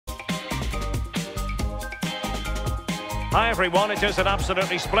Hi everyone, it is an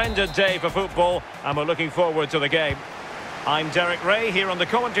absolutely splendid day for football and we're looking forward to the game. I'm Derek Ray here on the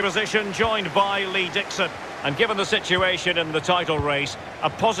commentary position, joined by Lee Dixon. And given the situation in the title race, a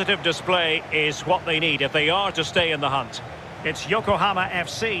positive display is what they need if they are to stay in the hunt. It's Yokohama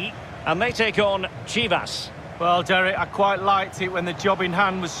FC and they take on Chivas. Well, Derek, I quite liked it when the job in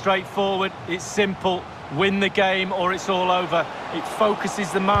hand was straightforward. It's simple, win the game or it's all over. It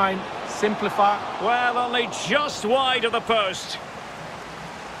focuses the mind. Simplify. Well, only just wide of the post.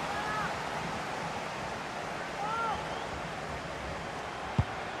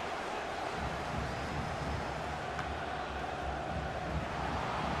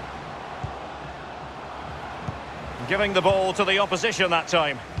 Giving the ball to the opposition that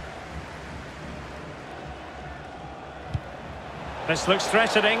time. This looks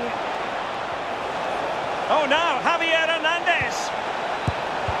threatening. Oh, now Javier Hernandez.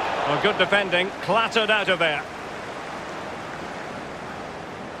 Well, good defending, clattered out of there.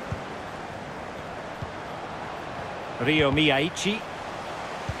 Miyaichi.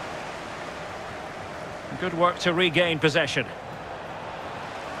 Good work to regain possession.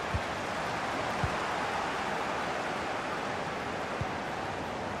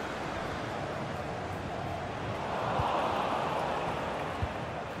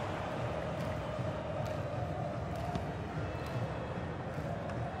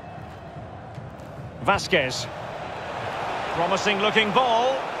 Vasquez. Promising looking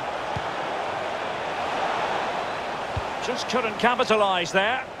ball. Just couldn't capitalise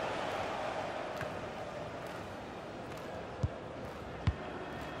there.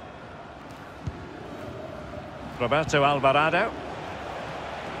 Roberto Alvarado.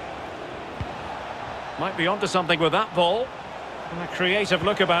 Might be onto something with that ball. And a creative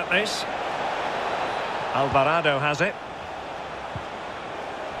look about this. Alvarado has it.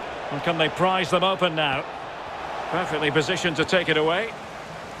 And can they prize them open now? Perfectly positioned to take it away.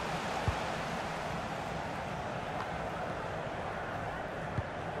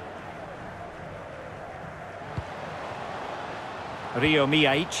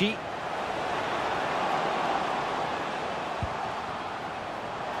 Miyaichi.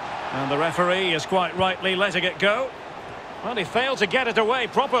 And the referee is quite rightly letting it go. Well, he failed to get it away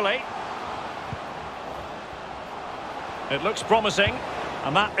properly. It looks promising.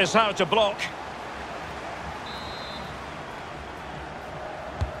 And that is how to block.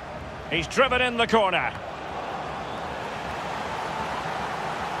 He's driven in the corner.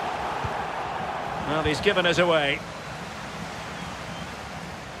 Well, he's given it away.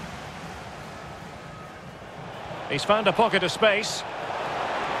 He's found a pocket of space.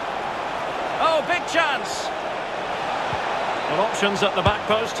 Oh, big chance. Well, options at the back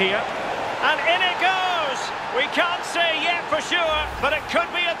post here. And in it goes! We can't say yet for sure, but it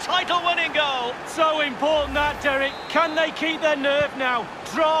could be a title-winning goal. So important that, Derek. Can they keep their nerve now?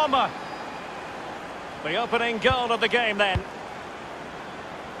 Drama. The opening goal of the game then.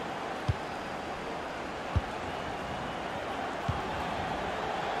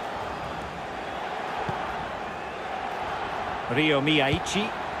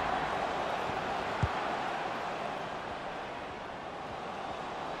 Miyaichi.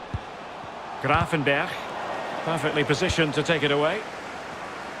 Grafenberg. Perfectly positioned to take it away.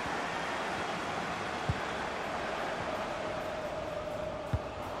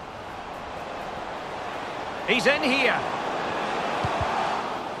 He's in here.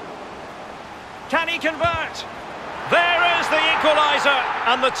 Can he convert? There is the equaliser,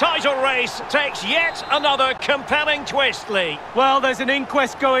 and the title race takes yet another compelling twist, Lee. Well, there's an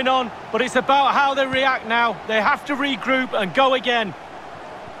inquest going on, but it's about how they react now. They have to regroup and go again.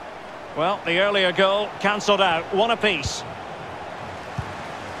 Well, the earlier goal cancelled out, one apiece.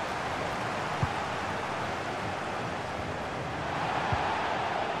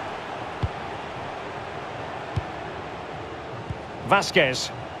 Vasquez.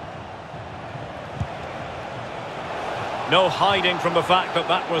 No hiding from the fact that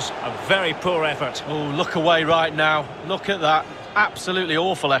that was a very poor effort. Oh, look away right now. Look at that. Absolutely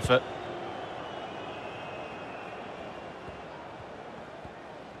awful effort.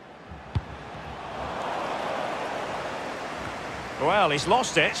 Well, he's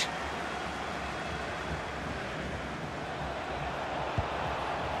lost it.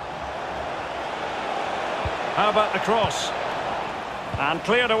 How about the cross? And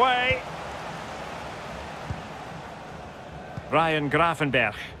cleared away. Ryan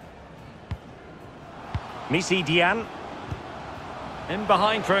Grafenberg. Misidjan. In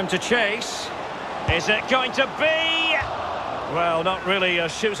behind for him to chase. Is it going to be? Well, not really a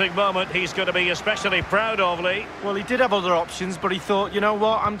shooting moment he's going to be especially proud of, Lee. Well, he did have other options, but he thought, you know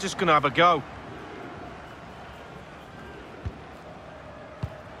what, I'm just going to have a go.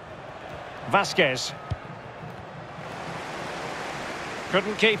 Vasquez.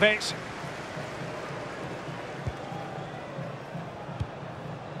 Couldn't keep it.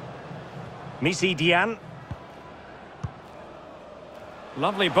 Misidjan.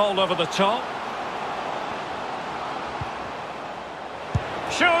 Lovely ball over the top.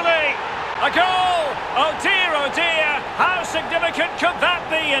 Surely! A goal! Oh dear, how significant could that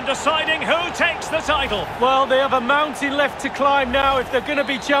be in deciding who takes the title? Well, they have a mountain left to climb now. If they're going to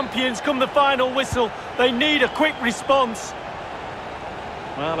be champions come the final whistle, they need a quick response.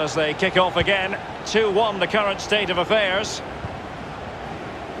 Well, as they kick off again, 2-1 the current state of affairs.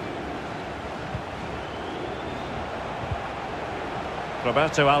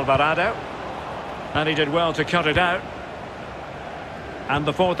 Roberto Alvarado. And he did well to cut it out. And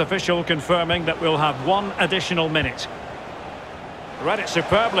the fourth official confirming that we'll have one additional minute. Read it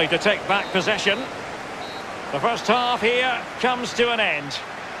superbly to take back possession. The first half here comes to an end.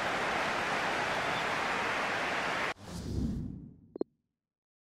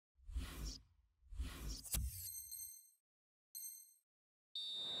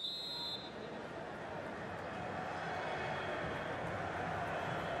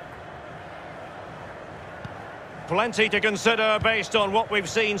 Plenty to consider based on what we've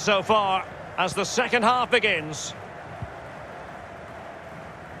seen so far as the second half begins.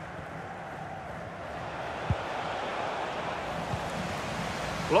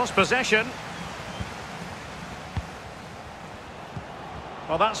 Lost possession.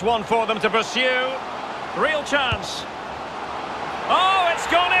 Well, that's one for them to pursue. Real chance. Oh, it's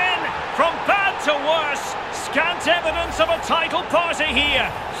gone in! From bad to worse. Scant evidence of a title party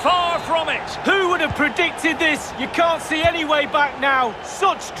here. Far from it. Who would have predicted this? You can't see any way back now.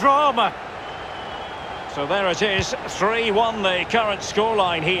 Such drama. So there it is. 3-1 the current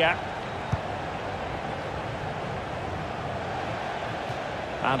scoreline here.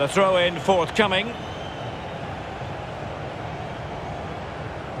 And a throw-in forthcoming.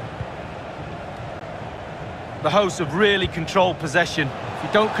 The hosts have really controlled possession. If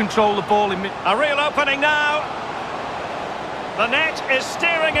you don't control the ball in mid... A real opening now. The net is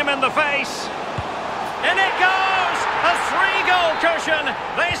staring him in the face. In it goes! A 3-goal cushion.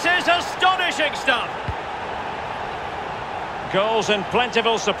 This is astonishing stuff. Goals in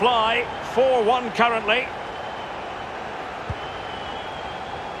plentiful supply. 4-1 currently.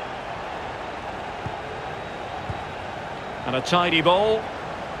 And a tidy ball.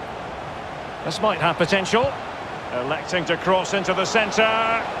 This might have potential. Electing to cross into the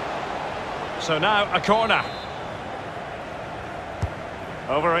centre. So now a corner.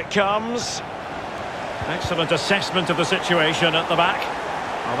 Over it comes. Excellent assessment of the situation at the back.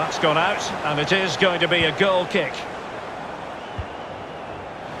 Well, that's gone out, and it is going to be a goal kick.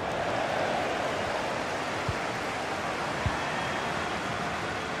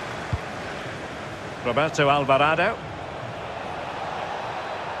 Roberto Alvarado.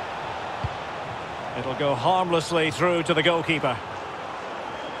 It'll go harmlessly through to the goalkeeper.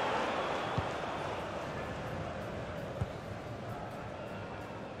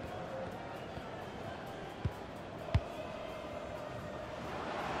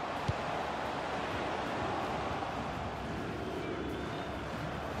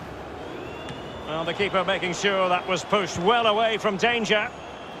 Well, the keeper making sure that was pushed well away from danger.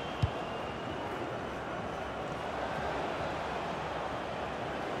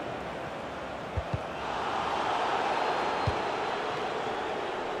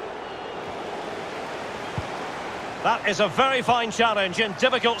 That is a very fine challenge in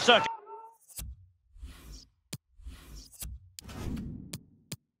difficult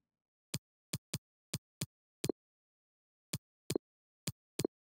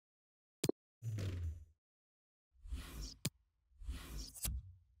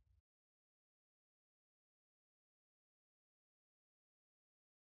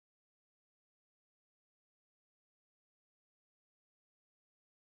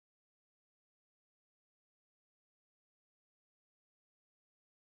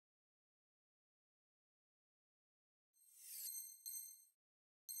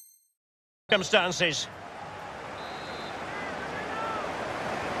circumstances.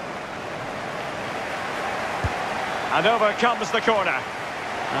 And over comes the corner.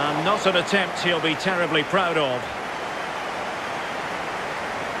 And not an attempt he'll be terribly proud of.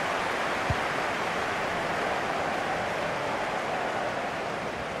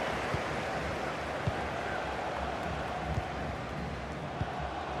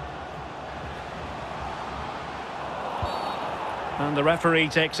 And the referee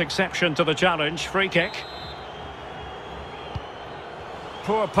takes exception to the challenge. Free kick.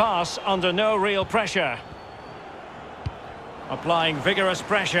 Poor pass under no real pressure. Applying vigorous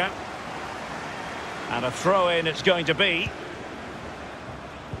pressure. And a throw-in it's going to be.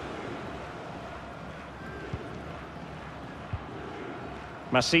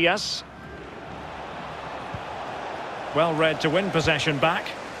 Macías. Well read to win possession back.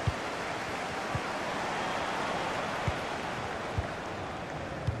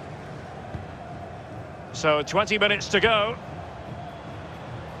 So 20 minutes to go.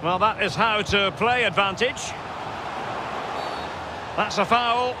 Well, that is how to play advantage. That's a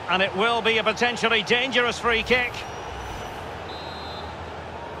foul, and it will be a potentially dangerous free kick.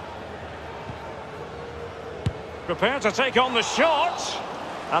 Prepared to take on the shot.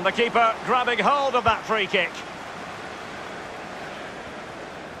 And the keeper grabbing hold of that free kick.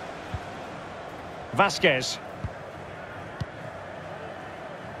 Vasquez.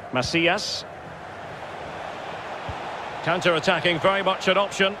 Macías. Counter-attacking, very much an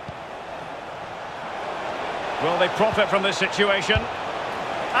option. Will they profit from this situation?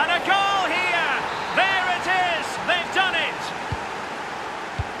 And a goal here! There it is! They've done it!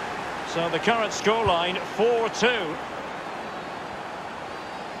 So the current scoreline, 4-2.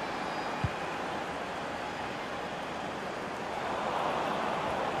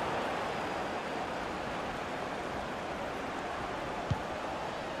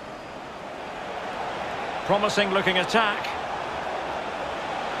 Promising looking attack.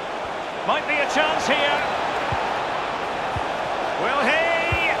 Might be a chance here. Will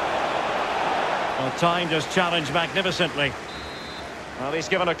he? Well, time just challenged magnificently. Well, he's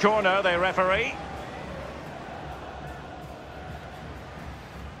given a corner, the referee.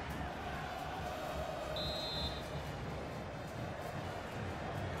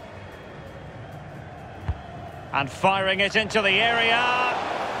 And firing it into the area.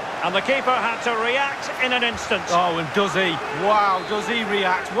 And the keeper had to react in an instant. Oh, and does he? Wow, does he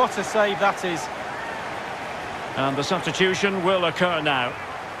react? What a save that is. And the substitution will occur now.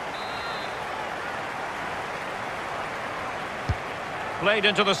 Played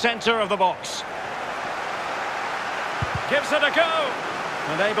into the centre of the box. Gives it a go.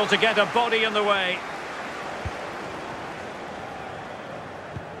 And able to get a body in the way.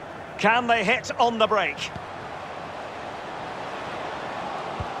 Can they hit on the break?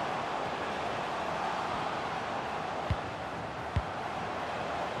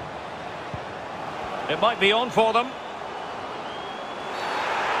 It might be on for them.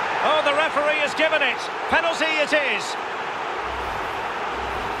 Oh, the referee has given it. Penalty it is.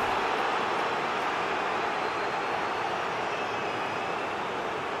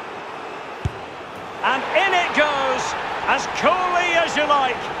 And in it goes, as coolly as you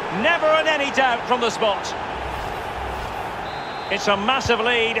like. Never in any doubt from the spot. It's a massive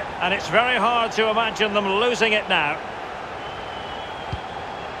lead, and it's very hard to imagine them losing it now.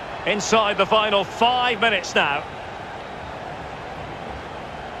 Inside the final 5 minutes now.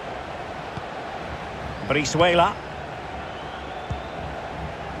 Brizuela.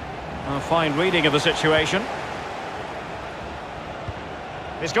 A fine reading of the situation.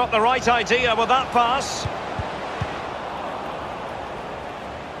 He's got the right idea with that pass.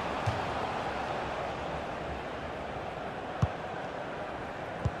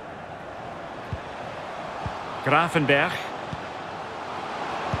 Grafenberg.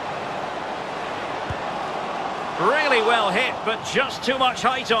 Really well hit, but just too much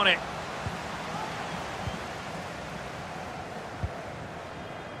height on it.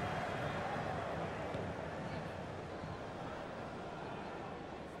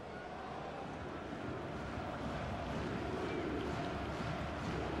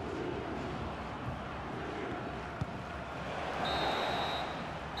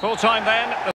 Full time then.